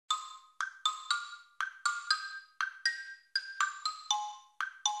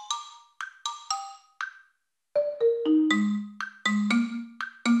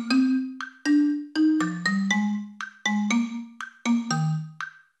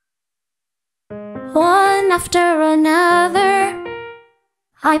One after another,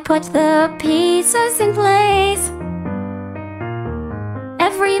 I put the pieces in place.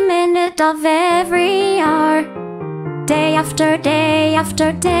 Every minute of every hour, day after day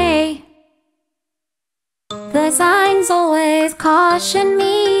after day. The signs always caution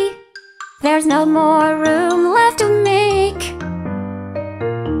me, there's no more room left to make.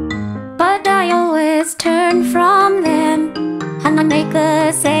 But I always turn from them, and I make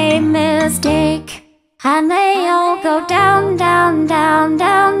the same mistake. And they all go down, down, down,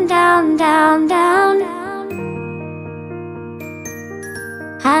 down, down, down, down.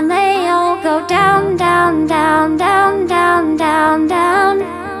 And they all go down, down, down, down, down, down, down.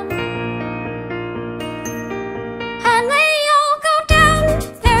 And they all go down,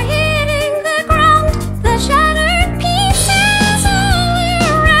 they're hitting the ground, the shattered pieces all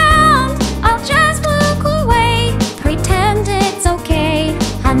around. I'll just look away, pretend it's okay,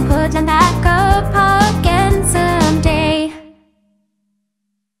 and put them back up again someday.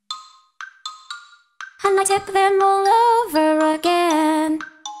 And I tip them all over again.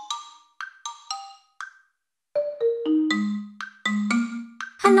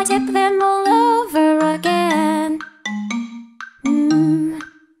 And I tip them all over again.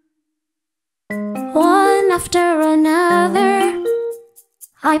 One after another,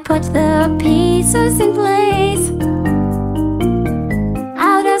 I put the pieces in place.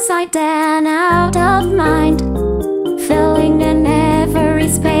 Out of sight and out of mind, filling in every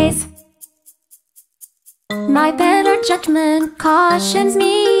space. My better judgment cautions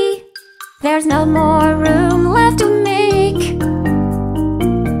me, there's no more room left to make.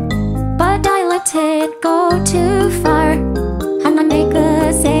 But I let it go too far, and I make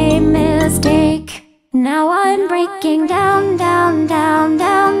the same mistake. Now I'm breaking down, down, down,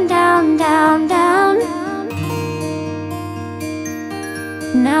 down, down, down, down.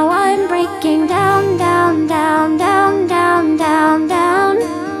 Now I'm breaking down, down, down, down, down, down, down.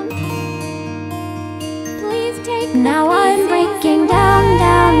 Please take. Now I'm breaking down,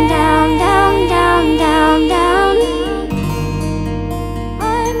 down, down, down, down, down, down.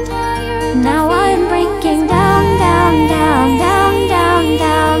 I'm tired. Now I'm breaking down, down, down, down, down,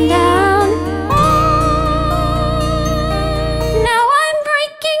 down, down. Now I'm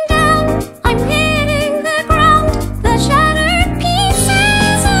breaking down, I'm hitting the ground, the shattered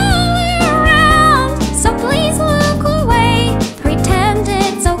pieces all around. So please look away, pretend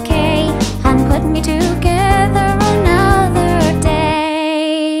it's okay, and put me together another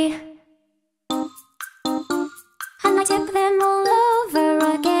day. And I tip them all over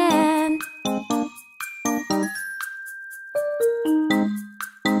again.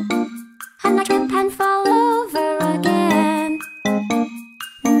 And I trip and fall over again.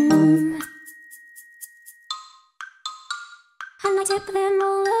 And I tip them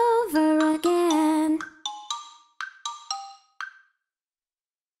all over again.